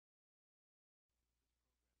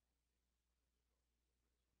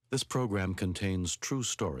This program contains true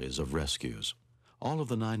stories of rescues. All of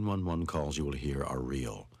the 911 calls you will hear are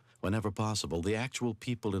real. Whenever possible, the actual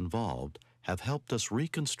people involved have helped us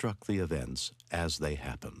reconstruct the events as they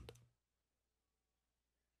happened.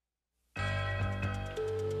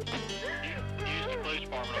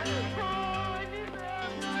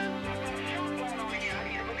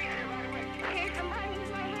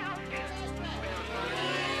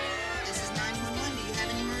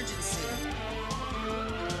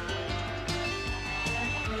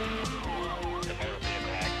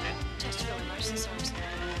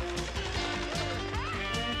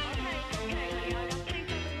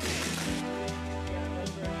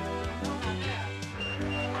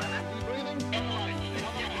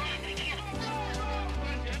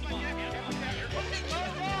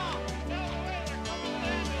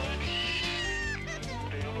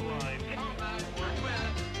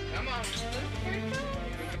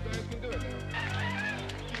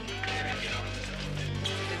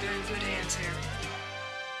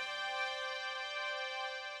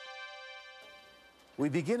 We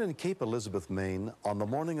begin in Cape Elizabeth, Maine, on the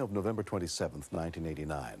morning of November 27th,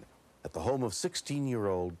 1989, at the home of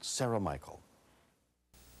 16-year-old Sarah Michael.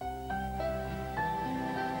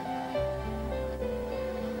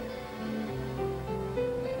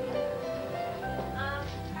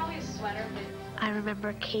 Probably a sweater. I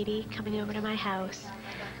remember Katie coming over to my house.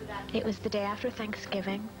 It was the day after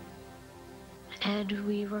Thanksgiving, and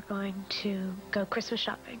we were going to go Christmas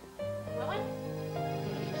shopping.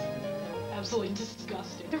 Absolutely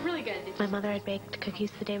disgusting. They're really good. My mother had baked cookies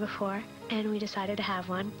the day before, and we decided to have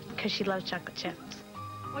one because she loves chocolate chips.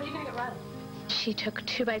 What are you gonna get right? She took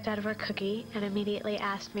 2 bites out of her cookie and immediately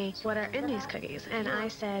asked me, what are in these cookies? And I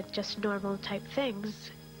said, just normal type things.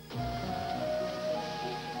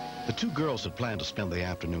 The two girls had planned to spend the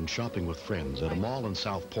afternoon shopping with friends at a mall in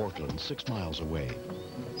South Portland, 6 miles away.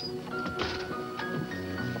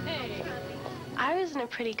 Hey. I was in a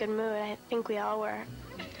pretty good mood. I think we all were.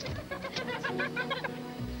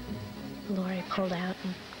 Lori pulled out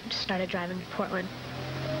and started driving to Portland.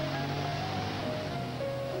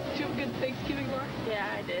 Did you have a good Thanksgiving, Laura?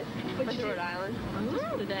 Yeah, I did. Went to Rhode Island just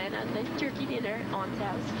for the day and had a nice turkey dinner at Aunt's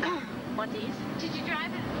house. Monty's. Did you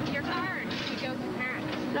drive in your car or did you go with your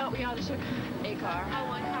parents? No, we all just took a car. Oh,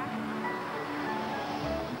 one car?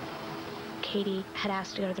 Katie had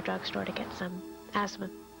asked to go to the drugstore to get some asthma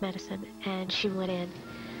medicine, and she went in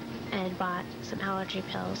and bought some allergy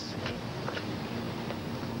pills.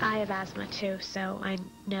 I have asthma too, so I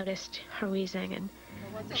noticed her wheezing, and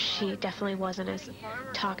she definitely wasn't as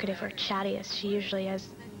talkative or chatty as she usually is.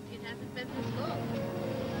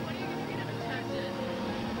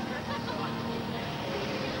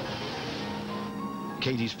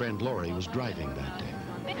 Katie's friend Lori was driving that day.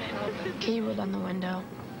 Katie rolled down the window,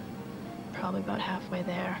 probably about halfway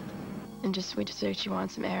there, and we just said she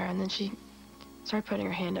wanted some air, and then she started putting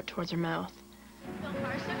her hand up towards her mouth.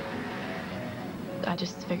 I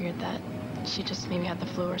just figured that she just maybe had the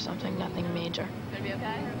flu or something, nothing major. Gonna be okay?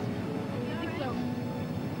 I think so.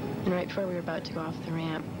 And right before we were about to go off the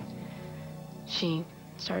ramp, she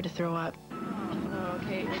started to throw up. Oh,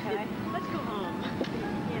 okay, okay. Let's go home.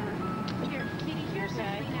 Yeah. Here, Katie, here's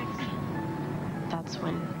next. That's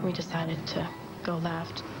when we decided to go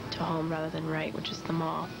left to home rather than right, which is the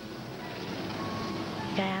mall.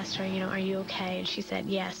 I asked her, are you okay? And she said,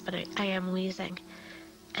 yes, but I am wheezing.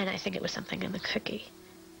 And I think it was something in the cookie.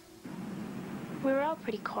 We were all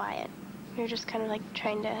pretty quiet. We were just kind of like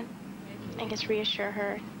trying to, I guess, reassure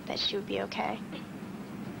her that she would be okay.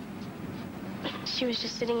 She was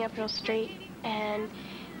just sitting up real straight, and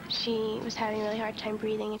she was having a really hard time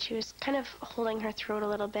breathing, and she was kind of holding her throat a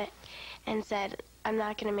little bit and said, I'm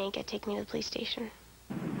not going to make it. Take me to the police station.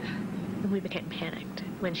 We became panicked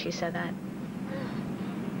when she said that.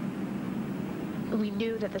 We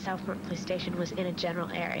knew that the Southport police station was in a general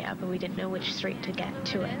area, but we didn't know which street to get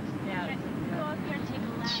to it. Yeah. Go up here and take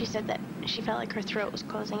a left. She said that she felt like her throat was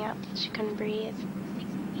closing up. She couldn't breathe. Take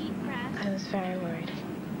some deep breaths. I was very worried.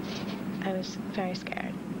 I was very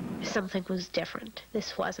scared. Something was different.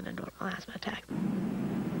 This wasn't a normal asthma attack.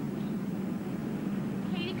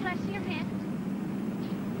 Katie, can I see your hand?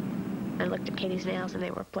 I looked at Katie's nails and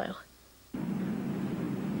they were blue.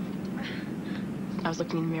 I was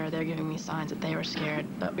looking in the mirror, they were giving me signs that they were scared,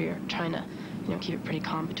 but we were trying to, keep it pretty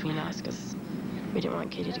calm between us because we didn't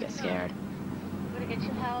want Katie to get scared. Want to get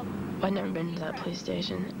you help? I'd never been to that police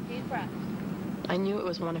station. Deep breath. I knew it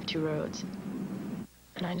was one of 2 roads,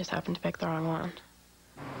 and I just happened to pick the wrong one.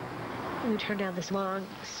 We turned down this long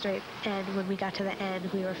straight, and when we got to the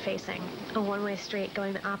end, we were facing a one-way street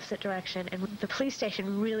going the opposite direction, and the police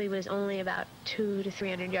station really was only about 200 to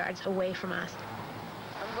 300 yards away from us.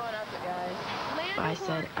 I'm going I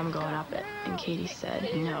said, I'm going up it. And Katie said,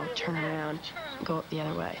 no, turn around, go up the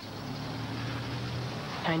other way.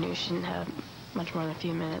 I knew she didn't have much more than a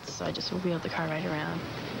few minutes, so I just wheeled the car right around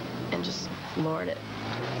and just floored it.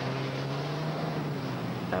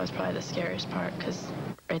 That was probably the scariest part, because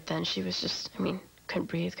right then she was just, couldn't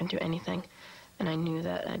breathe, couldn't do anything. And I knew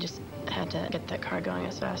that I just had to get that car going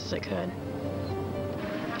as fast as I could.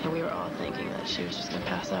 And we were all thinking that she was just going to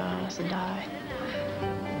pass out on us and die.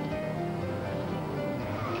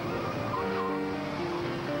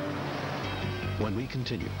 When we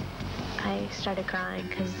continue, I started crying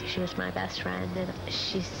because she was my best friend, and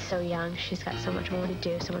she's so young. She's got so much more to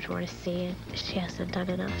do, so much more to see, and she hasn't done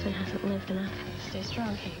enough and hasn't lived enough. Stay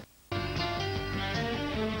strong, Kate.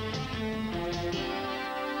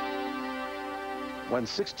 When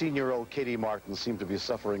 16-year-old Katie Martin seemed to be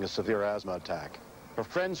suffering a severe asthma attack, her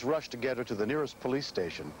friends rushed to get her to the nearest police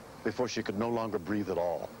station before she could no longer breathe at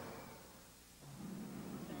all.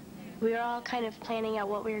 We were all kind of planning out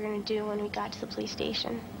what we were going to do when we got to the police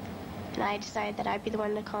station. And I decided that I'd be the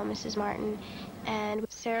one to call Mrs. Martin, and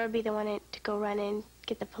Sarah would be the one to go run and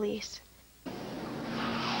get the police.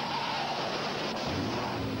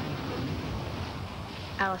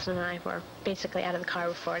 Allison and I were basically out of the car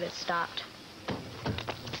before it had stopped.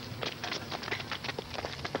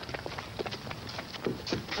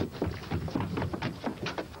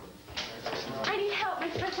 I need help. My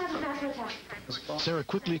friend's having an asthma attack. Sarah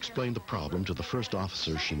quickly explained the problem to the first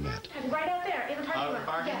officer she met. Right out there, in the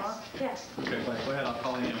parking lot. Yes. Okay, go ahead, I'll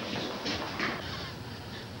call the ambulance.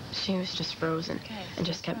 She was just frozen and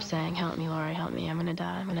just kept saying, help me, Laurie, help me, I'm gonna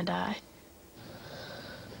die, I'm gonna die.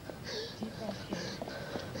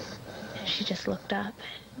 She just looked up.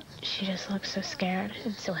 She just looked so scared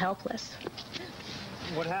and so helpless.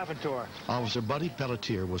 What happened to her? Officer Buddy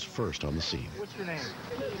Pelletier was first on the scene. What's your name?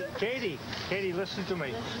 Katie. Katie, listen to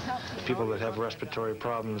me. People that have respiratory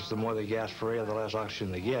problems, the more they gasp for air, the less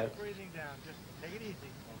oxygen they get. Breathing down. Just take it easy.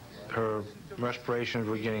 Her respirations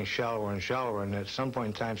were getting shallower and shallower, and at some point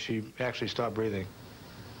in time, she actually stopped breathing.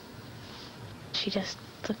 She just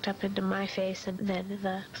looked up into my face and then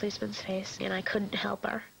the policeman's face, and I couldn't help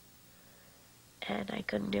her. And I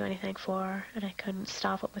couldn't do anything for her, and I couldn't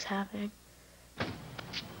stop what was happening.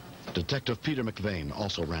 Detective Peter McVeigh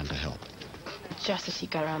also ran to help. Just as he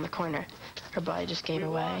got around the corner, her body just gave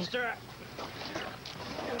away.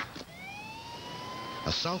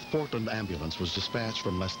 A South Portland ambulance was dispatched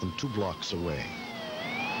from less than 2 blocks away.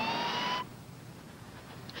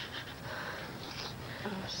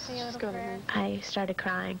 I started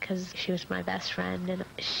crying because she was my best friend, and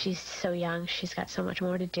she's so young. She's got so much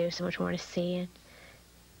more to do, so much more to see, and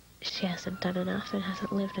she hasn't done enough and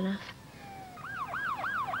hasn't lived enough.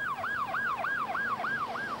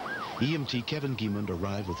 EMT Kevin Giemond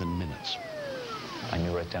arrived within minutes. I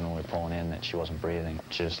knew right then when we were pulling in that she wasn't breathing.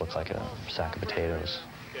 She just looked like a sack of potatoes.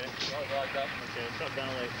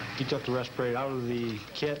 He took the respirator out of the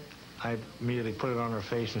kit. I immediately put it on her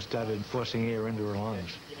face and started forcing air into her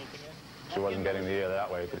lungs. She wasn't getting the air that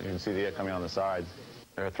way. You can see the air coming on the sides.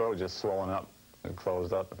 Her throat just swollen up and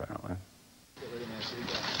closed up, apparently.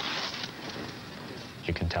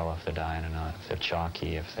 You can tell if they're dying or not. If they're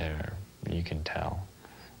chalky, you can tell.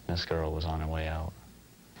 This girl was on her way out.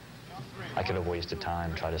 I could have wasted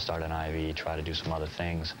time, tried to start an IV, try to do some other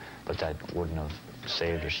things, but that wouldn't have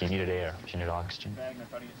saved her. She needed air. She needed oxygen.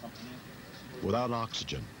 Without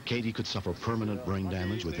oxygen, Katie could suffer permanent brain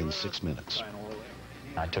damage within 6 minutes.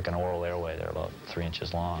 I took an oral airway. They're about 3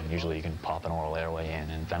 inches long. Usually you can pop an oral airway in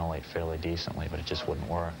and ventilate fairly decently, but it just wouldn't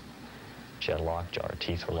work. She had a lockjaw. Her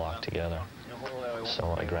teeth were locked together.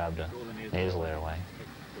 So I grabbed a nasal airway.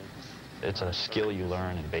 It's a skill you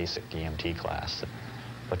learn in basic EMT class,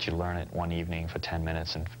 but you learn it one evening for 10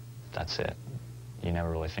 minutes and that's it. You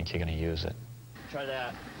never really think you're going to use it. Try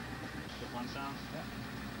that. Just one sound.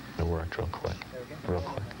 It worked real quick. Real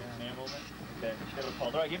quick. Okay,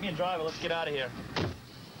 all right, give me a driver. Let's get out of here.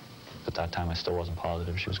 At that time, I still wasn't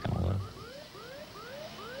positive she was going to live.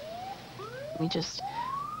 We just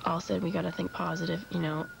all said, we got to think positive. You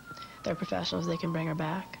know, they're professionals. They can bring her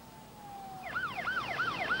back.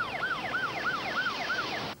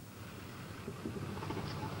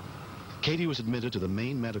 Katie was admitted to the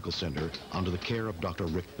main medical center under the care of Dr.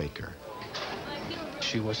 Rick Baker.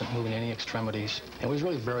 She wasn't moving any extremities and was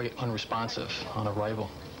really very unresponsive on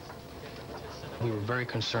arrival. We were very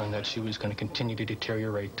concerned that she was going to continue to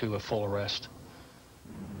deteriorate to a full arrest.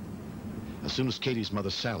 As soon as Katie's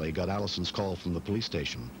mother, Sally, got Allison's call from the police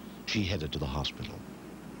station, she headed to the hospital.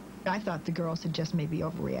 I thought the girls had just maybe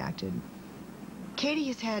overreacted. Katie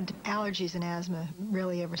has had allergies and asthma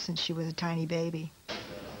really ever since she was a tiny baby.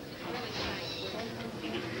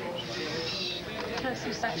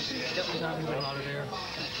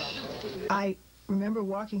 I remember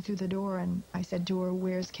walking through the door, and I said to her,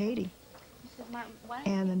 "Where's Katie?"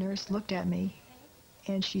 And the nurse looked at me,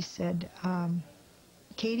 and she said,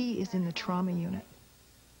 "Katie is in the trauma unit,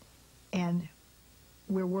 and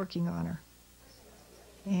we're working on her,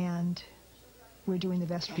 and we're doing the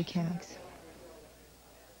best we can."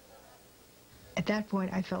 At that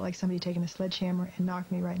point, I felt like somebody had taken a sledgehammer and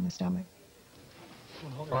knocked me right in the stomach.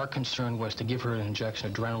 Our concern was to give her an injection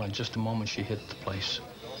of adrenaline just the moment she hit the place.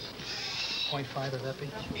 0.5 of epi?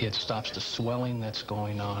 It stops the swelling that's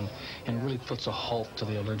going on and really puts a halt to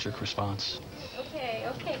the allergic response. Okay,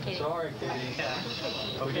 Katie. Sorry, Katie.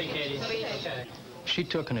 Okay, Katie. Okay. She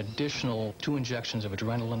took an additional 2 injections of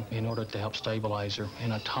adrenaline in order to help stabilize her,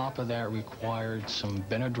 and on top of that required some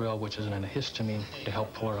Benadryl, which is an antihistamine, to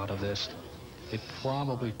help pull her out of this. It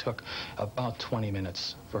probably took about 20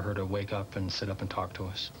 minutes for her to wake up and sit up and talk to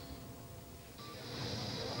us.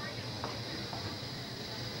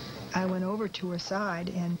 I went over to her side,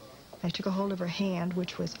 and I took a hold of her hand,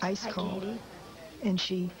 which was ice cold. Katie. And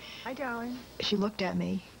she... Hi, darling. She looked at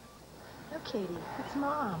me. No, Katie. It's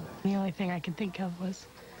Mom. The only thing I could think of was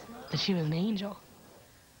that she was an angel.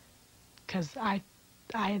 Because I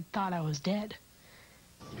had thought I was dead.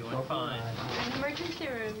 You're doing fine. An emergency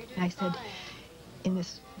room. You're doing I said, fine. in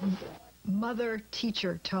this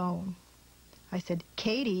mother-teacher tone, I said,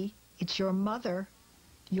 "Katie, it's your mother.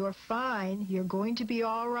 You're fine. You're going to be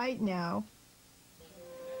all right now."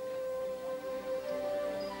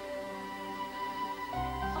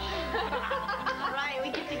 Right,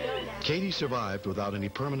 we get to go now. Katie survived without any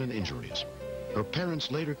permanent injuries. Her parents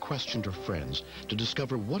later questioned her friends to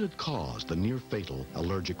discover what had caused the near-fatal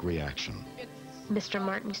allergic reaction. Mr.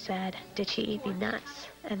 Martin said, "Did she eat any nuts?"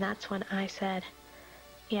 And that's when I said,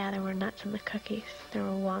 "Yeah, there were nuts in the cookies. There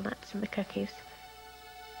were walnuts in the cookies."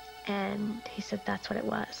 And he said that's what it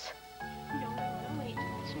was.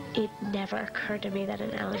 It never occurred to me that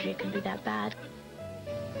an allergy could be that bad.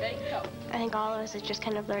 I think all of us have just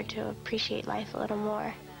kind of learned to appreciate life a little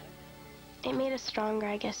more. It made us stronger,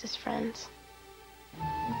 I guess, as friends.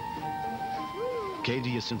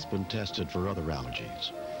 Katie has since been tested for other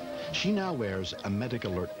allergies. She now wears a medic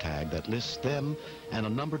alert tag that lists them and a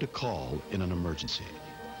number to call in an emergency.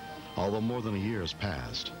 Although more than a year has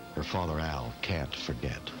passed, her father Al can't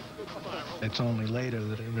forget. It's only later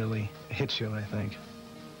that it really hits you, I think.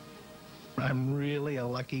 I'm really a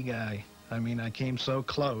lucky guy. I mean, I came so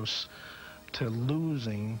close to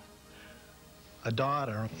losing a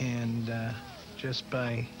daughter, and just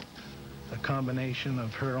by a combination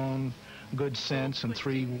of her own good sense and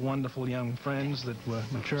 3 wonderful young friends that were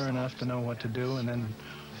mature enough to know what to do, and then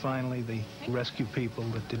finally the rescue people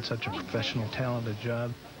that did such a professional, talented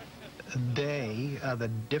job. They are the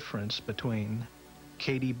difference between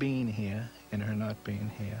Katie being here and her not being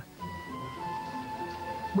here.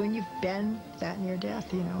 When you've been that near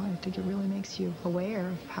death, you know, I think it really makes you aware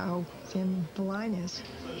of how thin the line is.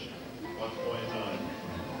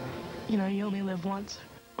 You know, you only live once,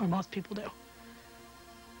 or most people do.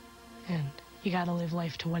 And you gotta live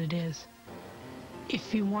life to what it is.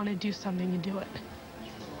 If you want to do something, you do it.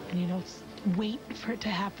 And you don't wait for it to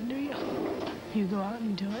happen to you. You go out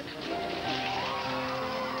and do it.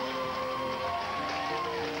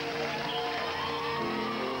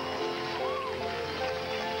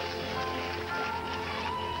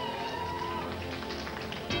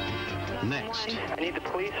 Next. I need the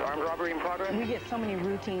police. Armed robbery in progress. We get so many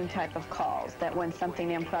routine type of calls that when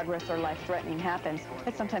something in progress or life-threatening happens,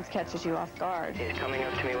 it sometimes catches you off guard. He's coming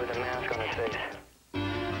up to me with a mask on his face.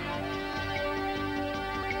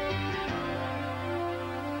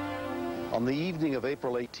 On the evening of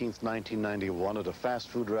April 18th, 1991, at a fast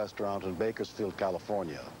food restaurant in Bakersfield,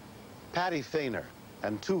 California, Patty Fainer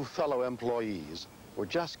and 2 fellow employees were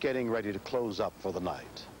just getting ready to close up for the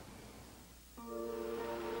night.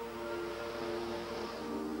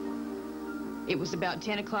 It was about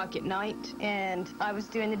 10 o'clock at night, and I was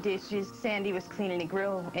doing the dishes. Sandy was cleaning the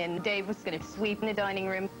grill, and Dave was going to sweep in the dining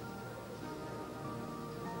room.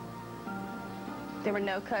 There were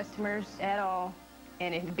no customers at all,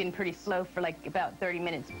 and it had been pretty slow for like about 30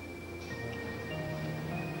 minutes.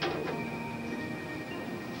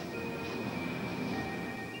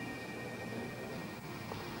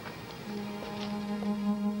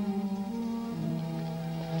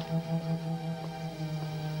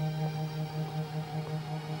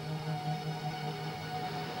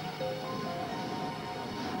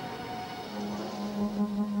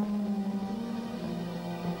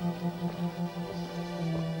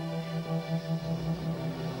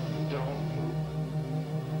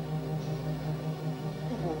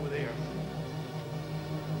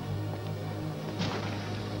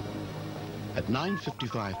 At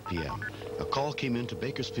 9:55 p.m., a call came in to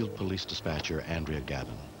Bakersfield Police Dispatcher Andrea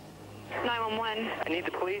Gavin. 911. I need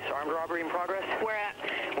the police. Armed robbery in progress. Where at?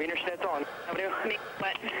 Wienerschnitzel on Avenue.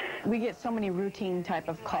 What? We get so many routine type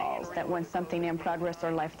of calls that when something in progress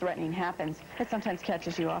or life-threatening happens, it sometimes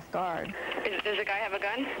catches you off guard. Does the guy have a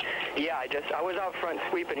gun? Yeah, I was out front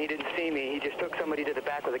sweeping. He didn't see me. He just took somebody to the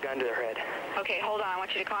back with a gun to their head. Okay, hold on. I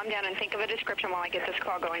want you to calm down and think of a description while I get this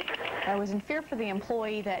call going. I was in fear for the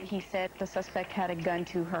employee that he said the suspect had a gun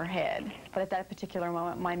to her head. But at that particular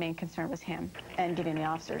moment, my main concern was him and getting the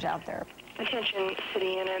officers out there. Attention,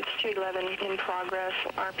 city units, 211 in progress.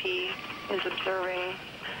 RP is observing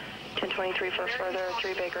 1023 for further,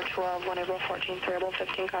 3 Baker 12, 1 April 14, 3 April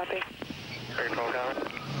 15, copy. Baker 12 down.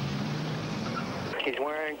 He's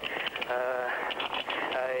wearing a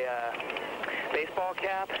baseball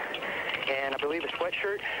cap and I believe a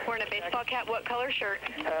sweatshirt. Wearing a baseball cap, what color shirt?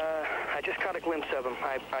 I just caught a glimpse of him.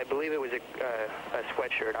 I believe it was a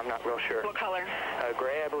sweatshirt. I'm not real sure. What color?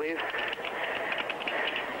 Gray, I believe.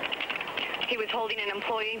 He was holding an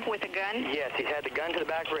employee with a gun? Yes, he had the gun to the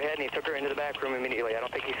back of her head, and he took her into the back room immediately. I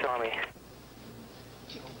don't think he saw me.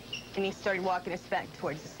 And he started walking us back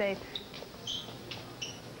towards the safe.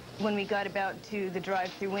 When we got about to the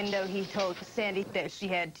drive-through window, he told Sandy that she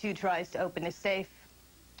had 2 tries to open the safe.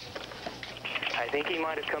 I think he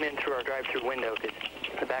might have come in through our drive-through window, because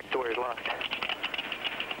the back door is locked.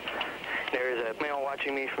 There is a male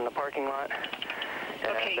watching me from the parking lot.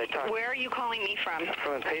 Okay, where are you calling me from?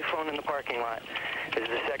 From a payphone in the parking lot. This is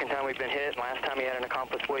the second time we've been hit. Last time he had an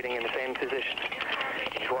accomplice waiting in the same position.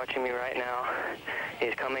 He's watching me right now.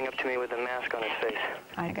 He's coming up to me with a mask on his face.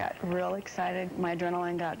 I got real excited. My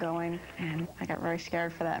adrenaline got going, and I got very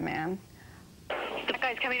scared for that man. That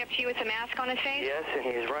guy's coming up to you with a mask on his face? Yes, and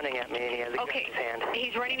he's running at me, and he has a gun in his hand.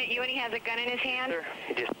 He's running at you, and he has a gun in his hand? Sir,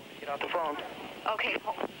 he just get off the phone. Okay.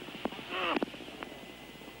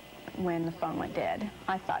 When the phone went dead,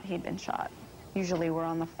 I thought he'd been shot. Usually we're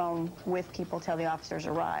on the phone with people till the officers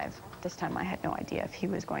arrive. This time I had no idea if he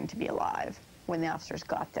was going to be alive when the officers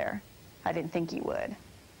got there. I didn't think he would.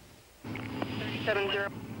 70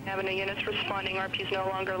 Avenue units responding. RP's no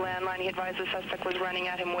longer landline. He advised the suspect was running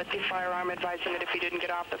at him with the firearm, advising that if he didn't get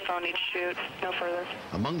off the phone, he'd shoot. No further.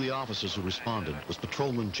 Among the officers who responded was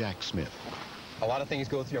Patrolman Jack Smith. A lot of things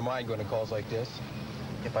go through your mind going to calls like this.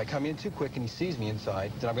 If I come in too quick and he sees me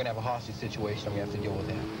inside, then I'm going to have a hostage situation. I'm going to have to deal with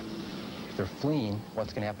that. If they're fleeing,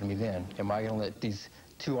 what's going to happen to me then? Am I going to let these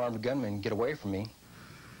 2 armed gunmen get away from me?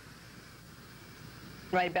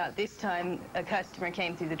 Right about this time, a customer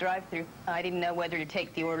came through the drive-thru. I didn't know whether to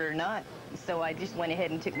take the order or not, so I just went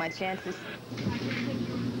ahead and took my chances.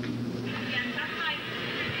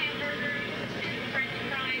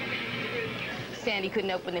 Sandy couldn't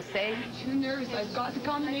open the safe. Too nervous. I've got the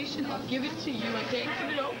combination. I'll give it to you. I can't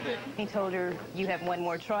get it open. He told her, you have 1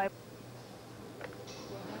 more try.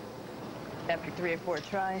 After 3 or 4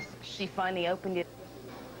 tries, she finally opened it.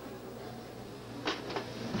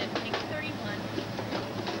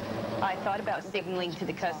 I thought about signaling to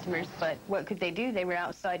the customers, but what could they do? They were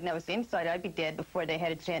outside and I was inside. I'd be dead before they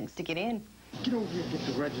had a chance to get in. Get over here and get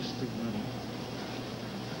the registry money.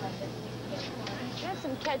 Can I have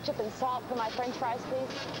some ketchup and salt for my french fries, please?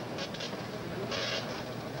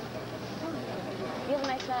 You have a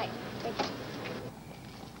nice night. Thank you.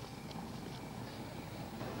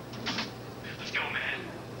 Let's go, man.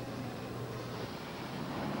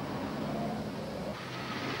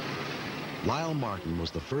 Lyle Martin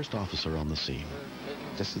was the first officer on the scene.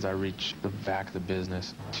 Just as I reach the back of the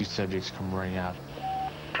business, 2 subjects come running out.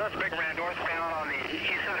 Suspect ran northbound on the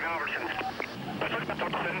east side of Albertson.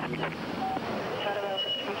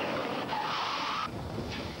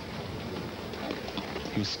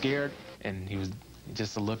 He was scared, and he was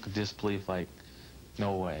just a look of disbelief, like,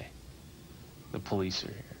 no way. The police are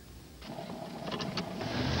here.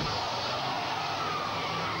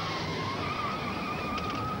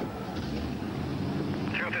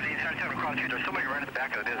 There's somebody right at the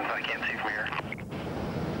back of the business I can't see from here.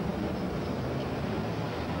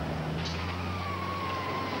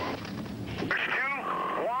 There's 2,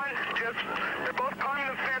 1, just, they're both climbing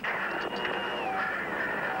the fence.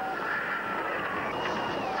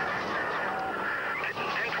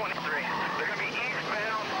 They're going to be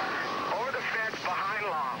eastbound over the fence behind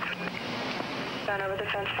Lofts. Down over the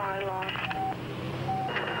fence behind Lofts.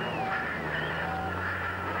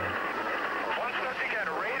 One suspect had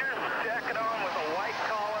a Raiders jacket on with a white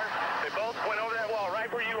collar. They both went over that wall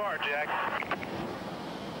right where you are, Jack.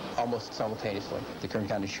 Almost simultaneously, the Kern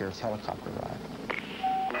County Sheriff's helicopter arrived.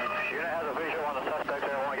 Unit has a visual on the suspect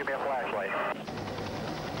there. Want to give me a flashlight.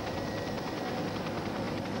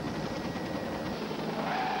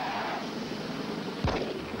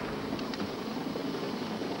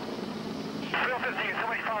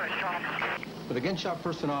 fired a shot. With the gunshot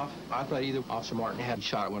first went off, I thought either Officer Martin had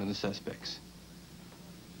shot at one of the suspects,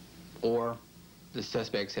 or the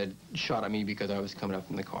suspects had shot at me because I was coming up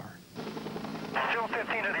from the car. Still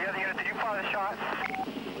 15 to the other unit. Did you fire the shot?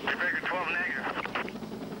 Baker 12 negative.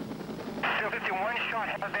 Still 51 shot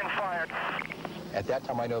has been fired. At that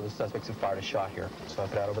time, I know the suspects had fired a shot here, so I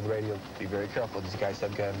put out over the radio, be very careful. These guys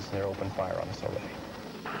have guns, and they're open fire on us already.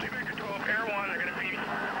 Baker 12, Air 1, they're going to be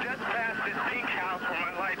just past this pink house where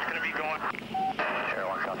my light's going to be going. Air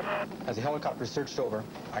 1, copy. As the helicopter searched over,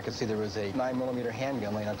 I could see there was a 9mm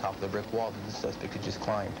handgun laying on top of the brick wall that the suspect had just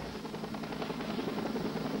climbed.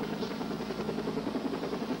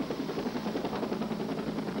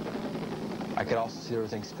 I could also see there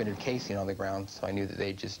was an expended casing on the ground, so I knew that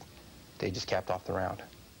they just capped off the round.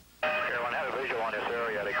 Air 1 had a visual on this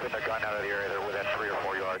area. They couldn't have gotten out of the area. They're within 3 or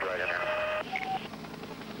 4 yards right in there.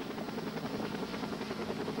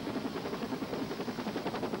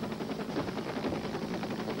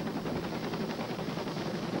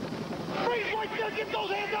 Freeze, boys, get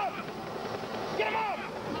those hands up! Get them up!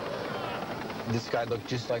 This guy looked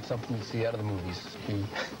just like something you see out of the movies. He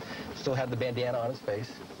still had the bandana on his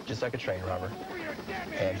face, just like a train robber,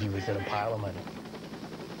 and he was in a pile of money.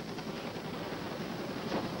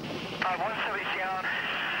 170 down,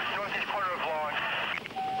 northeast corner of Lawn.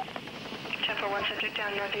 10-4, 1 subject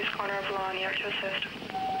down, northeast corner of Lawn, ER to assist.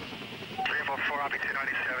 344, I'll be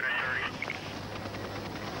 297 and 30.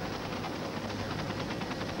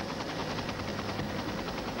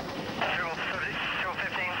 Zero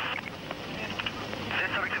 15.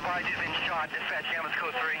 This subject advised has been shot. Dispatch ambulance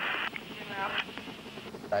code 3.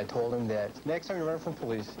 I told him that next time you run from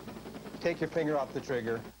police, take your finger off the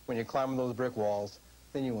trigger when you're climbing those brick walls,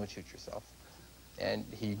 then you won't shoot yourself. And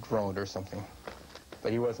he groaned or something,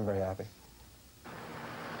 but he wasn't very happy.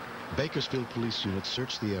 Bakersfield police units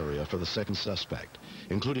searched the area for the second suspect,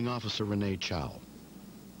 including Officer Renee Chow.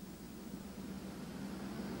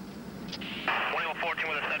 2114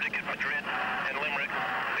 with a subject in Madrid and Limerick.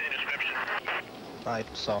 Fitting description. I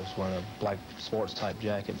saw he was wearing a black sports-type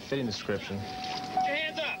jacket, fitting description. Put your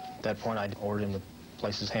hands up! At that point, I ordered him to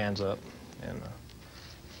place his hands up and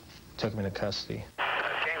took him into custody.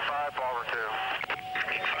 King 5, Barber 2.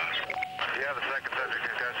 King 5. Do you have the second subject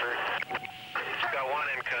in custody? Got one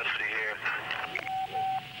in custody here.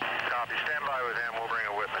 Copy. Stand by with him. We'll bring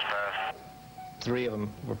a witness past. 3 of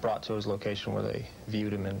them were brought to his location where they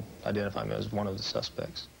viewed him and identified him as one of the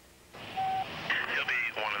suspects. He'll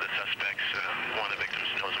be one of the suspects. One of the victims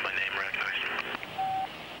knows my name, recognized him.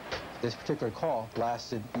 This particular call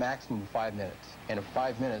lasted maximum 5 minutes. And in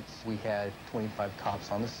 5 minutes, we had 25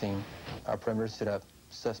 cops on the scene. Our perimeter set up,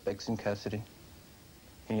 suspects in custody.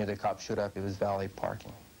 Any other cop showed up, it was valet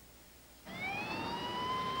parking.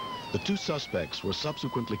 The 2 suspects were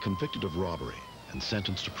subsequently convicted of robbery and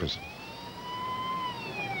sentenced to prison.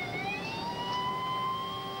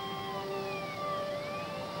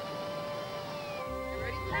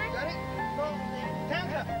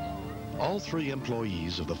 All 3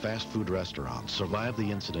 employees of the fast food restaurant survived the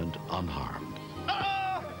incident unharmed.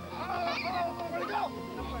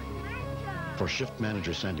 For shift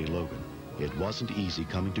manager Sandy Logan, it wasn't easy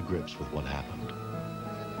coming to grips with what happened.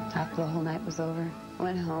 After the whole night was over, I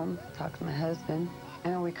went home, talked to my husband,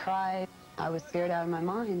 and we cried. I was scared out of my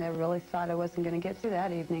mind. I really thought I wasn't going to get through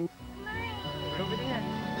that evening. Over there.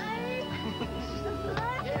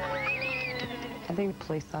 I think the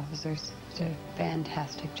police officers did a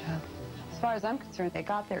fantastic job. As far as I'm concerned, they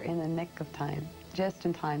got there in the nick of time, just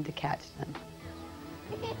in time to catch them.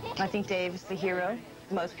 I think Dave's the hero.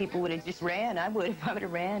 Most people would have just ran. I would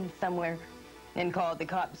have ran somewhere and called the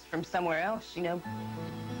cops from somewhere else, you know.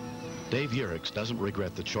 Dave Yerix doesn't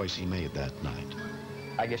regret the choice he made that night.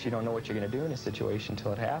 I guess you don't know what you're going to do in a situation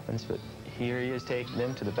until it happens, but here he is taking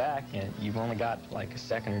them to the back, and you've only got like a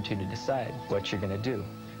second or two to decide what you're going to do.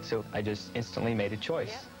 So I just instantly made a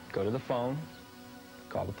choice. Go to the phone,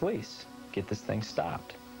 call the police, get this thing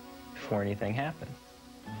stopped before anything happened.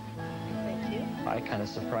 Thank you. I kind of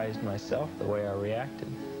surprised myself the way I reacted.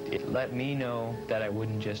 It let me know that I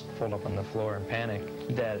wouldn't just fold up on the floor and panic,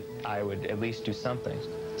 that I would at least do something.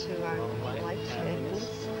 To our life savings.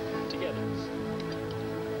 Together.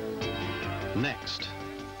 Next.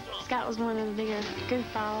 Scott was one of the bigger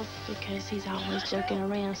goofballs because he's always joking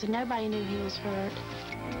around, so nobody knew he was hurt.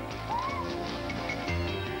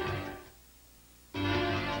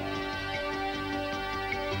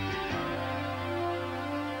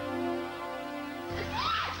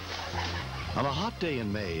 On a hot day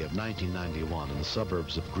in May of 1991 in the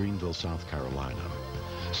suburbs of Greenville, South Carolina,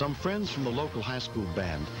 some friends from the local high school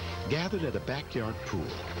band gathered at a backyard pool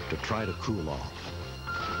to try to cool off.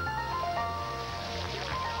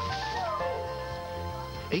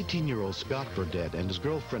 18-year-old Scott Burdett and his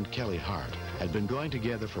girlfriend Kelly Hart had been going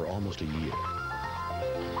together for almost a year.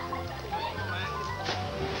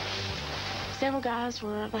 Several guys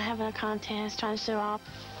were having a contest trying to show off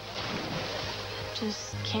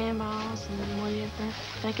just cannonballs and whatever.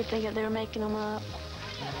 They could think that they were making them up.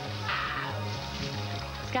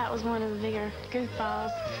 Scott was one of the bigger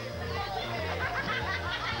goofballs.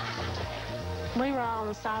 We were all on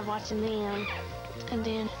the side watching them, and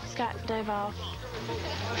then Scott dove off.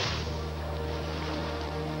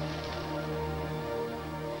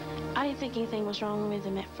 I didn't think anything was wrong with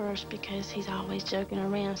him at first because he's always joking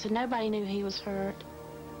around, so nobody knew he was hurt.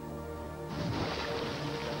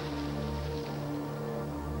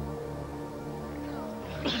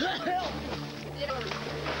 Help!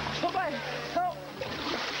 Somebody, help!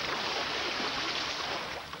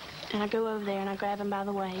 And I go over there and I grab him by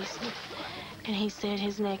the waist, and he said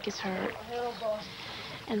his neck is hurt.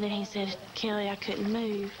 And then he said, Kelly, I couldn't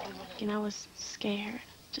move. And I was scared,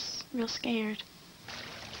 just real scared.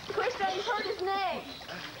 Krista, he's hurt his neck.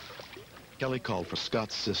 Kelly called for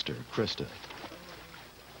Scott's sister, Krista.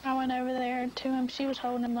 I went over there to him. She was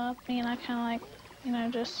holding him up, and I kind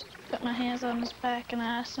of just put my hands on his back, and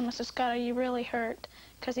I asked him, I said, Scott, are you really hurt?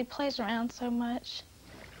 Because he plays around so much.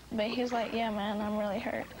 But he was like, yeah, man, I'm really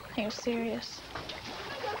hurt. He was serious.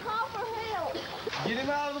 Call for help. Get him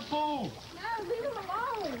out of the pool. No, leave him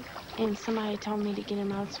alone. And somebody told me to get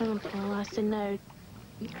him out of the swimming pool. I said no.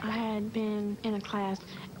 I had been in a class,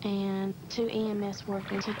 and 2 EMS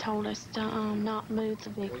workers had told us to not move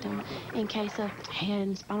the victim in case of head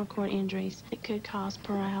and spinal cord injuries. It could cause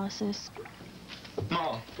paralysis.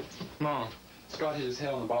 Mom, Scott hit his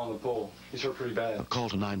head on the bottom of the pool. He's hurt pretty bad. A call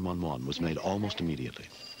to 911 was made almost immediately.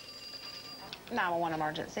 911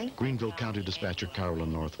 emergency. Greenville County Dispatcher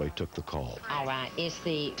Carolyn Northway took the call. All right, is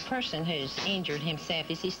the person who's injured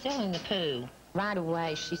himself, is he still in the pool? Right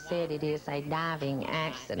away, she said it is a diving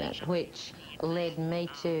accident, which led me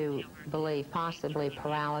to believe possibly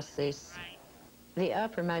paralysis. The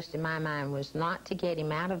uppermost in my mind was not to get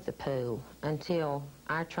him out of the pool until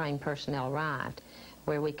our trained personnel arrived,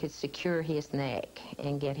 where we could secure his neck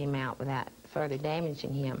and get him out without further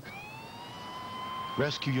damaging him.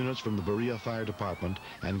 Rescue units from the Berea Fire Department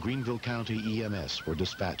and Greenville County EMS were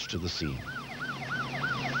dispatched to the scene.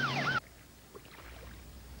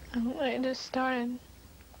 I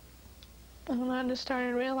just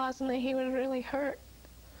started realizing that he was really hurt.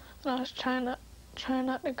 And I was trying not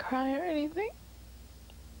to cry or anything.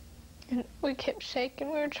 And we kept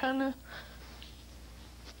shaking. We were trying to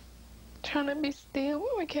be still,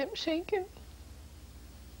 but we kept shaking.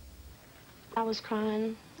 I was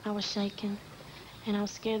crying, I was shaking, and I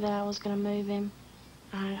was scared that I was going to move him.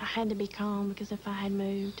 I had to be calm because if I had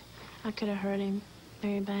moved, I could have hurt him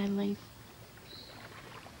very badly.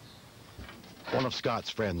 One of Scott's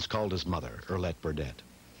friends called his mother, Erlette Burdett.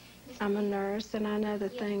 I'm a nurse, and I know the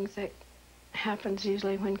things that happens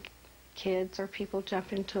usually when kids or people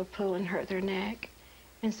jump into a pool and hurt their neck.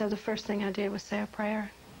 And so the first thing I did was say a prayer.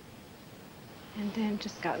 And then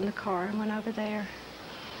just got in the car and went over there.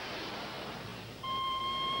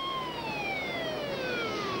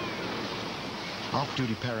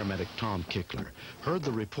 Off-duty paramedic Tom Kickler heard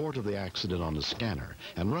the report of the accident on the scanner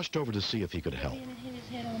and rushed over to see if he could help. Hit his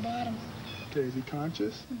head on the bottom. Okay, is he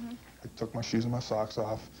conscious? Mm-hmm. I took my shoes and my socks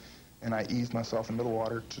off, and I eased myself into the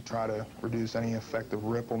water to try to reduce any effect of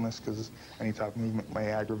rippleness, because any type of movement may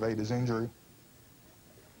aggravate his injury.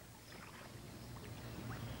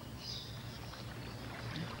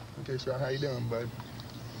 Okay, Scott, how you doing, bud?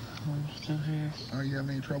 I'm still here. Are you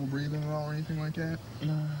having any trouble breathing at all or anything like that?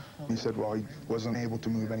 No. He said, well, he wasn't able to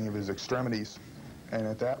move any of his extremities, and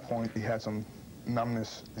at that point, he had some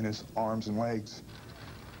numbness in his arms and legs.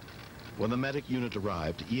 When the medic unit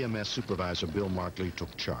arrived, EMS supervisor Bill Markley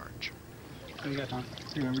took charge. What do you got, Tom?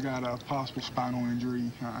 Yeah, we got a possible spinal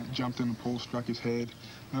injury. Jumped in the pool, struck his head.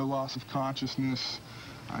 No loss of consciousness.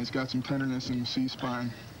 He's got some tenderness in the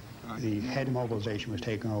C-spine. The head mobilization was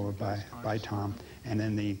taken over by Tom, and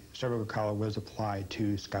then the cervical collar was applied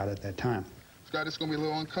to Scott at that time. Scott, it's going to be a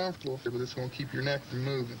little uncomfortable, but it's going to keep your neck from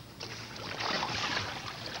moving.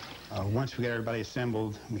 Once we got everybody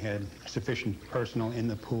assembled, we had sufficient personnel in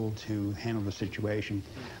the pool to handle the situation.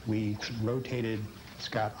 We rotated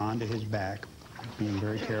Scott onto his back, being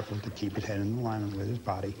very careful to keep his head in alignment with his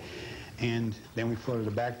body. And then we floated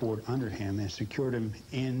a backboard under him and secured him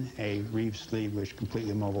in a reeve sleeve, which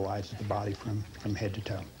completely immobilizes the body from head to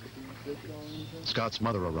toe. Scott's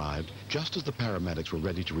mother arrived just as the paramedics were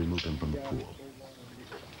ready to remove him from the pool.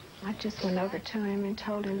 I just went over to him and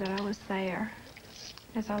told him that I was there.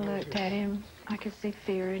 As I looked at him, I could see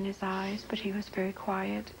fear in his eyes, but he was very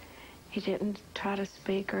quiet. He didn't try to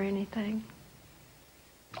speak or anything.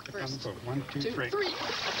 First, 1, 2, 3.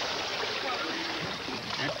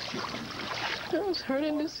 It was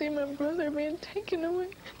hurting to see my brother being taken away.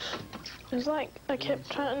 It was like I kept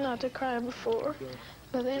trying not to cry before,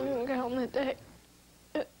 but then when we got on the deck,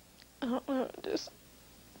 I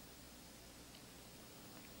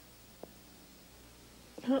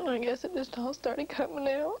don't know, I guess it just all started coming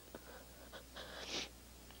out.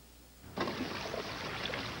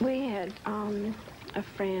 We had a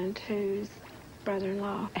friend whose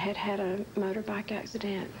brother-in-law had had a motorbike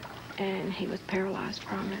accident, and he was paralyzed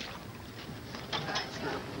from it.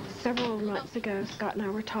 Several months ago, Scott and I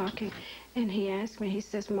were talking, and he asked me, he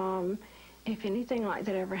says, Mom, if anything like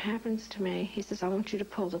that ever happens to me, he says, I want you to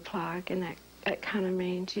pull the plug, and that kind of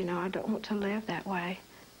means, you know, I don't want to live that way.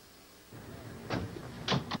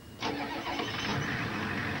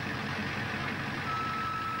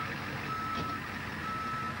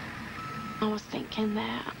 I was thinking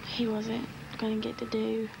that he wasn't going to get to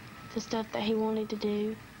do the stuff that he wanted to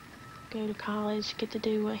do, go to college, get to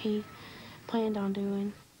do what he planned on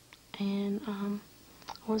doing, and I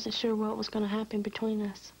wasn't sure what was going to happen between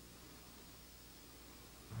us.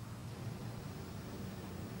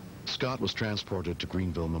 Scott was transported to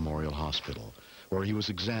Greenville Memorial Hospital, where he was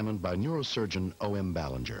examined by neurosurgeon O.M.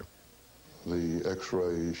 Ballinger. The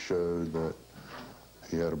x-rays showed that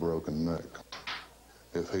he had a broken neck.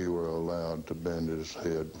 If he were allowed to bend his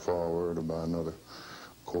head forward about another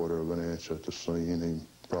quarter of an inch at the scene, he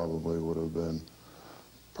probably would have been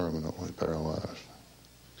permanently paralyzed.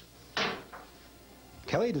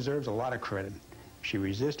 Kelly deserves a lot of credit. She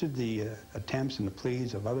resisted the attempts and the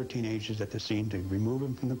pleas of other teenagers at the scene to remove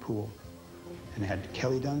him from the pool. And had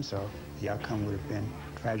Kelly done so, the outcome would have been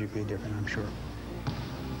tragically different, I'm sure.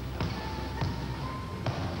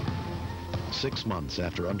 6 months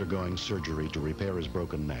after undergoing surgery to repair his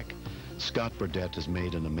broken neck, Scott Burdett has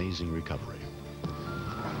made an amazing recovery.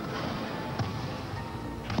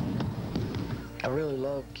 I really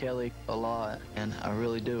love Kelly a lot, and I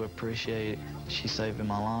really do appreciate she saving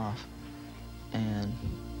my life. And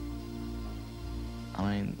I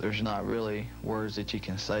mean, there's not really words that you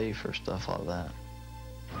can say for stuff like that.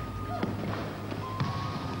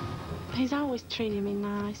 He's always treated me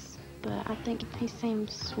nice, but I think he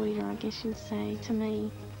seems sweeter, I guess you'd say, to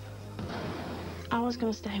me. I was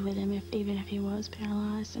going to stay with him even if he was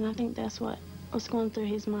paralyzed, and I think that's what was going through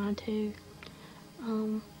his mind, too.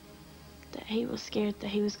 That he was scared that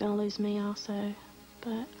he was going to lose me also,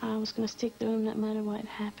 but I was going to stick through him no matter what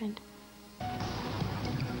happened.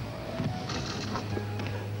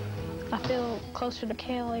 I feel closer to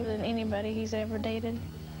Kelly than anybody he's ever dated,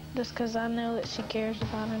 just because I know that she cares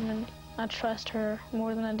about him, and I trust her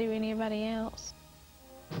more than I do anybody else.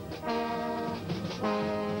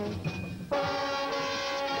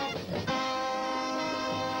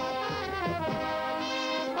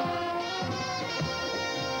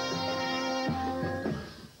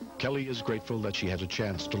 Kelly is grateful that she had a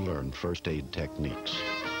chance to learn first aid techniques.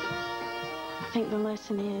 I think the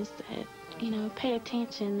lesson is that, you know, pay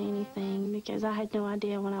attention to anything, because I had no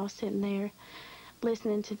idea when I was sitting there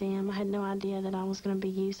listening to them. I had no idea that I was going to be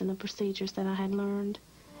using the procedures that I had learned.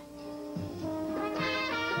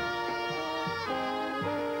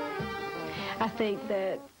 I think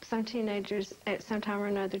that some teenagers at some time or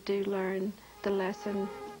another do learn the lesson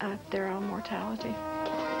of their own mortality.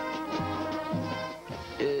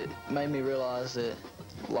 It made me realize that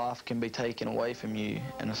life can be taken away from you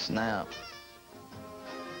in a snap.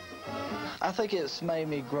 I think it's made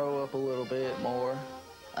me grow up a little bit more.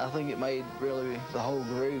 I think it made really the whole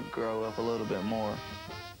group grow up a little bit more.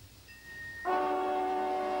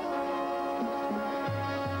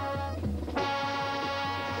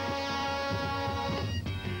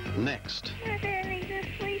 Next.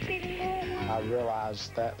 I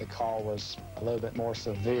realized that the call was a little bit more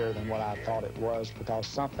severe than what I thought it was, because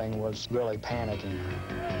something was really panicking.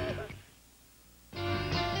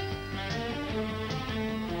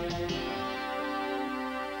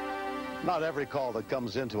 Not every call that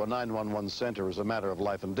comes into a 911 center is a matter of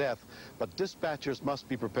life and death, but dispatchers must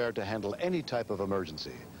be prepared to handle any type of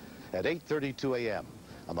emergency. At 8:32 a.m.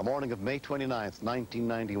 on the morning of May 29th,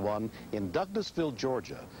 1991, in Douglasville,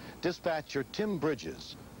 Georgia, dispatcher Tim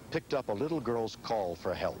Bridges picked up a little girl's call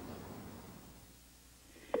for help.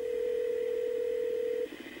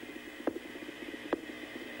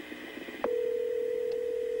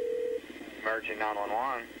 Emergency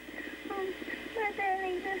 911. My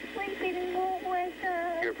daddy's asleep and won't wake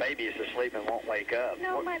up. Your baby is asleep and won't wake up.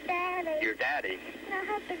 No, my daddy. Your daddy. And I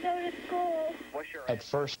have to go to school. At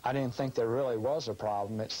first, I didn't think there really was a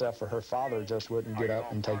problem, except for her father just wouldn't get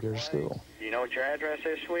up and take her to school. Do you know what your address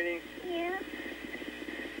is, sweetie? Yeah.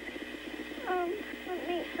 Let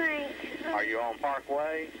me think. Are you on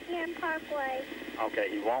Parkway? Yeah, Parkway. Okay,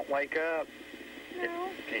 he won't wake up. No.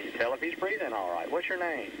 Can you tell if he's breathing all right? What's your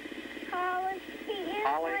name? Holly. He is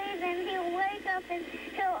Holly? breathing. He'll wake up and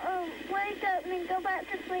he'll wake up and then go back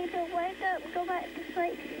to sleep. He'll wake up and go back to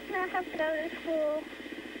sleep. And I have to go to school.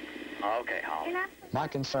 Okay, Holly. My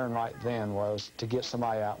concern right then was to get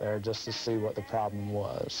somebody out there just to see what the problem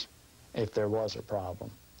was, if there was a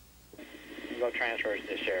problem. You go transfer to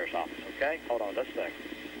the sheriff's office, okay? Hold on just a second.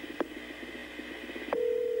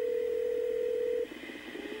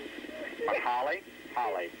 Holly?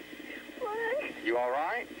 Holly? What? You all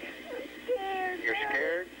right? I'm scared. You're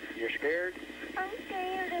scared? You're scared? I'm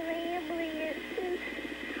scared of ambulances.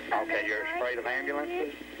 Okay, you're afraid of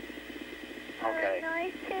ambulances? Okay. Are they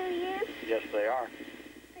nice to you? Yes, they are.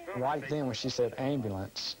 Right then when she said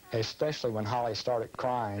ambulance, especially when Holly started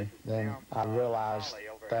crying, then I realized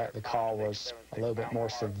that the call was a little bit more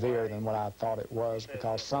severe than what I thought it was,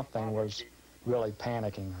 because something was really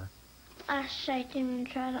panicking her. I shake him and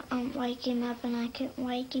try to wake him up, and I couldn't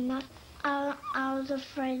wake him up. I was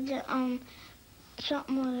afraid that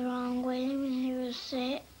something was wrong with him and he was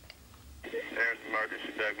sick. There's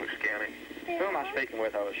emergency, Douglas County. Who am I speaking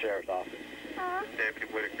with over the sheriff's office?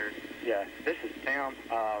 Deputy Whitaker. Yeah, this is Tim.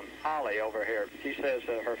 Holly over here. She says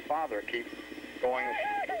her father keeps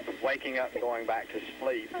waking up and going back to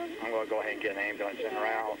sleep. I'm going to go ahead and get an ambulance in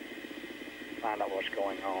around, find out what's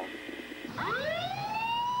going on.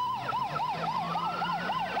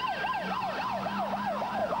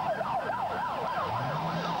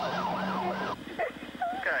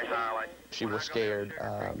 Okay, Holly. She was scared.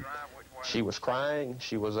 She was crying.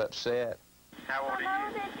 She was upset. How old are you? I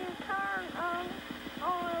know that you turn on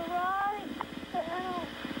the right, but I don't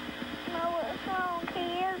know what's wrong. He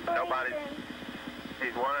is breathing.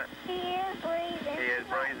 He's what? He is breathing. He is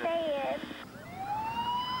breathing. Dead.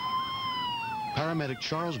 Paramedic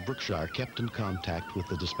Charles Brookshire kept in contact with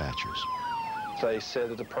the dispatchers. They said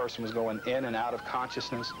that the person was going in and out of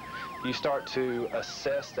consciousness. You start to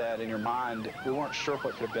assess that in your mind. We weren't sure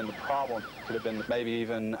what could have been the problem. Could have been maybe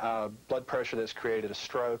even blood pressure that's created a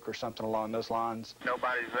stroke or something along those lines.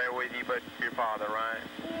 Nobody's there with you but your father, right?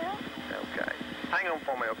 Yeah. Okay. Hang on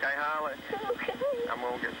for me, okay, Holly? Okay. I'm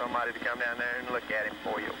going to get somebody to come down there and look at him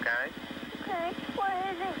for you, okay? Okay. Well,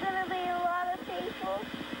 is it going to be a lot of people?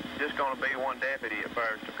 Just going to be one deputy at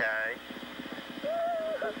first, okay?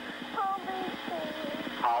 I'll be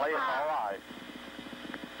scared. Holly, it's all right.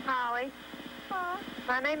 Holly. Huh?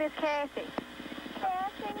 My name is Kathy.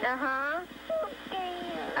 Kathy? Uh-huh. I'm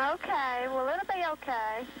scared. Okay, well, it'll be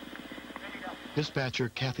okay. Dispatcher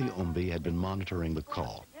Kathy Omby had been monitoring the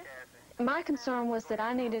call. My concern was that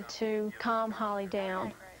I needed to calm Holly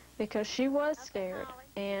down because she was scared.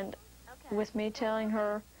 And with me telling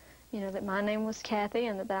her, you know, that my name was Kathy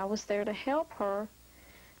and that I was there to help her,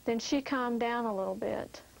 then she calmed down a little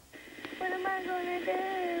bit. What am I going to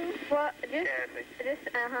do? Well, Kathy.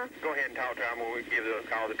 Go ahead and talk to her. I'm going to give the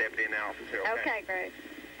call to the deputy in the office here, okay? Okay, great.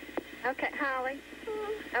 Okay, Holly.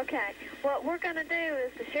 Okay, what we're going to do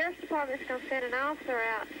is the sheriff's department's going to send an officer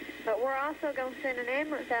out, but we're also going to send an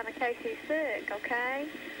ambulance out in case he's sick, okay?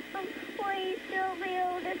 Will you still be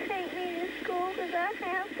able to take me to school? Because I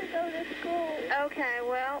have to go to school. Okay,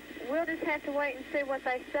 well, we'll just have to wait and see what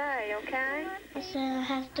they say, okay? I said I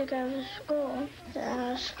have to go to school. So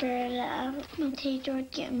I was scared that my teacher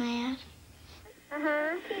would get mad.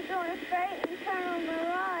 Keep going straight and turn on the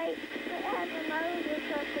right. It has a Moser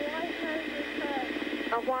truck, a white Moser truck.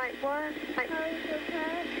 A white what? Moser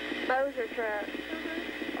truck. Moser truck.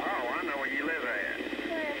 Oh, I know where you live at.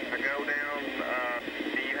 Where? I go down,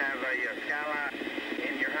 do you have a skylight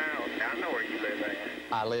in your house? I know where you live at.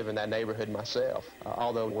 I live in that neighborhood myself.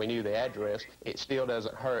 Although we knew the address, it still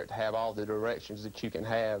doesn't hurt to have all the directions that you can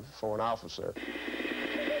have for an officer.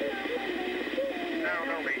 No,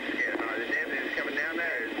 don't be scared, honey. The deputy that's coming down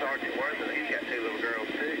there is Sergeant Worthing. He's got 2 little girls,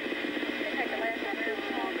 too.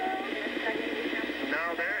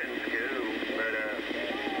 No, they're in school, but,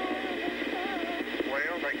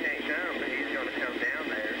 well, they can't come, but he's going to come down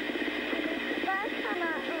there. Last time my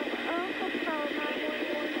uncle told me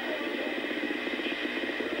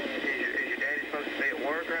Is your daddy supposed to be at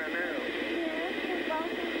work right now? yes, his boss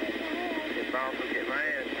will get mad. His boss will get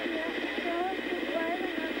mad. Yes, so he's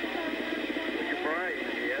waiting on something. You're brave,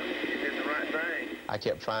 yeah. You did the right thing. I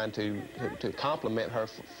kept trying to compliment her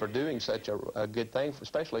for doing such a good thing,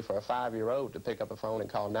 especially for a 5-year-old to pick up a phone and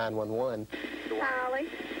call 911. Holly,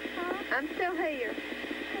 I'm still here.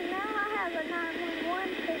 Now I have a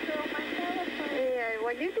 911 sticker on my telephone. Yeah,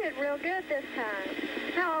 well, you did real good this time.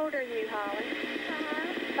 How old are you, Holly?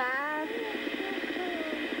 5.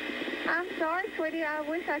 I'm sorry, sweetie. I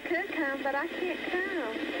wish I could come, but I can't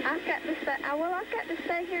come. I've got to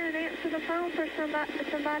stay here and answer the phone for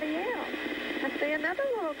somebody else. I see another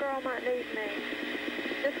little girl might need me,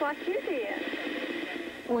 just like you did.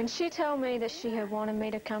 When she told me that she had wanted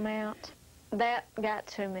me to come out, that got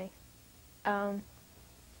to me. And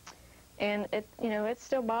it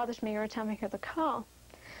still bothers me every time I hear the call,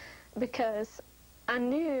 because I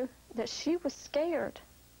knew that she was scared.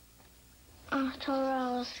 I told her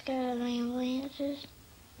I was scared of ambulances.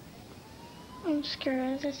 I'm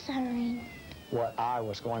scared of the siren. What I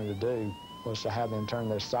was going to do was to have them turn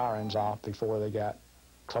their sirens off before they got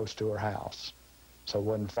close to her house, so it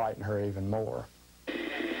wouldn't frighten her even more. Yeah, and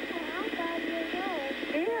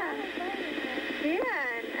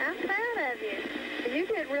I'm proud of you. You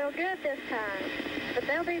did real good this time, but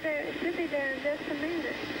they'll be there. Should be there in just a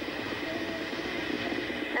minute.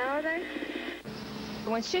 Are they?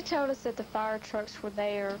 When she told us that the fire trucks were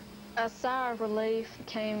there, a sigh of relief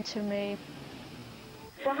came to me.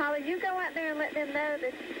 Well, Holly, you go out there and let them know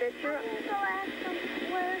that you're... I'm going to go ask them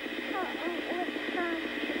what time to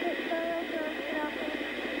pick girls or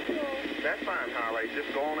school. That's fine, Holly.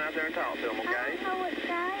 Just go on out there and talk to them, okay? I don't know what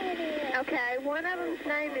guy it is. Okay, one of them's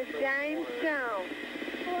name is James Jones.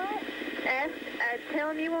 What? Tell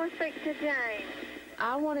him you want to speak to James.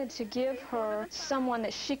 I wanted to give her someone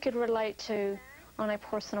that she could relate to on a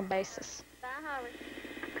personal basis. Bye, Holly.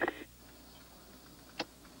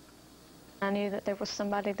 I knew that there was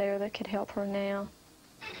somebody there that could help her now.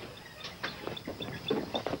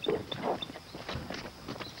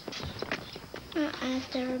 I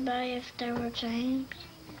asked everybody if they were James.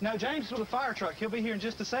 No, James is with a fire truck. He'll be here in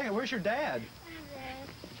just a second. Where's your dad?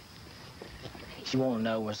 She wanted to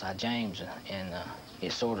know was I James, and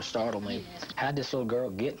it sort of startled me. How'd this little girl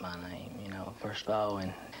get my name, first of all?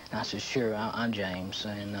 And I said, sure, I'm James.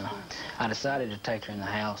 And I decided to take her in the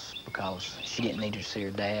house because she didn't need to see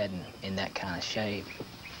her dad in that kind of shape.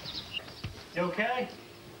 You okay?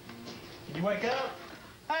 Did you wake up?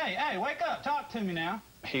 Hey, wake up. Talk to me now.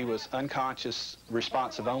 He was unconscious,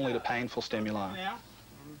 responsive only to painful stimuli. Yeah.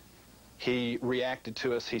 He reacted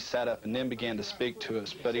to us. He sat up and then began to speak to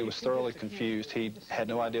us, but he was thoroughly confused. He had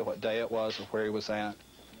no idea what day it was or where he was at.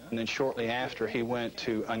 And then shortly after, he went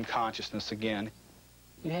to unconsciousness again.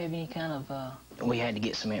 You have any kind of, We had to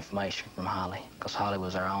get some information from Holly, because Holly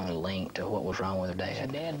was our only link to what was wrong with her dad.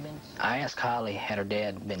 Has your dad been... I asked Holly, had her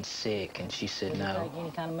dad been sick, and she said no. Did he take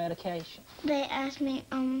any kind of medication? They asked me,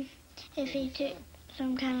 if he took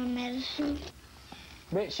some kind of medicine.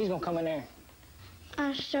 Britt, she's gonna come in there.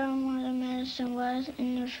 I showed him what the medicine was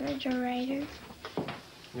in the refrigerator.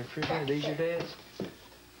 Your refrigerator, these your dad's?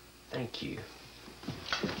 Thank you.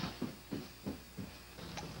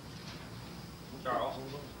 Charles?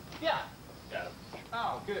 Yeah. Got him.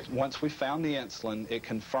 Oh, good. Once we found the insulin, it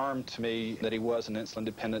confirmed to me that he was an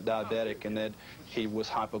insulin-dependent diabetic and that he was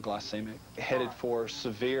hypoglycemic, headed for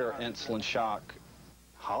severe insulin shock.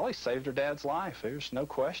 Holly saved her dad's life. There's no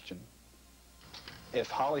question. If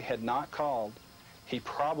Holly had not called, he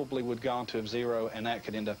probably would have gone to 0, and that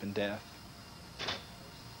could end up in death.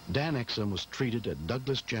 Dan Exum was treated at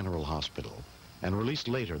Douglas General Hospital and released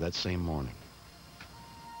later that same morning.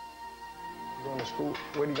 You going to school?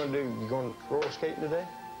 What are you going to do? You going roller skating today?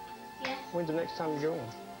 Yes. When's the next time you're going?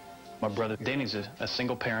 My brother Danny's a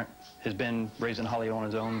single parent, has been raising Holly on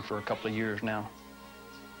his own for a couple of years now.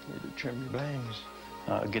 You need to trim your bangs.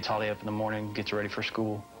 Gets Holly up in the morning, gets her ready for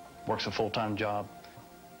school, works a full-time job,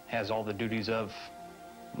 has all the duties of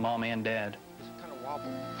mom and dad. Kind of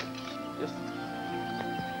wobble.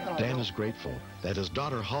 Dan is grateful that his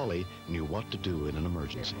daughter Holly knew what to do in an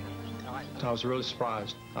emergency. I was really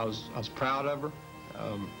surprised. I was proud of her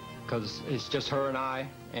because it's just her and I,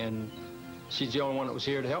 and she's the only one that was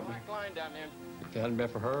here to help me. If it hadn't been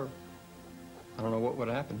for her, I don't know what would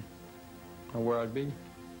have happened or where I'd be.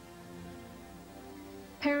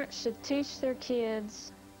 Parents should teach their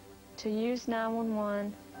kids to use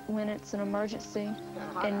 911 when it's an emergency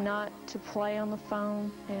and not to play on the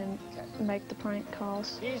phone and make the prank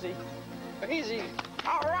calls. Easy. Easy.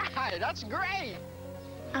 All right, that's great.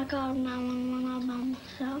 I called 911 all by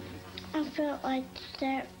myself. I felt like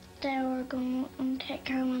they were going to take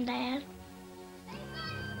care of my dad.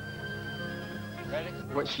 Ready?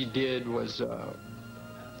 What she did was,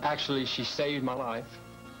 actually, she saved my life.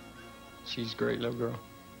 She's a great little girl.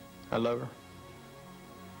 I love her.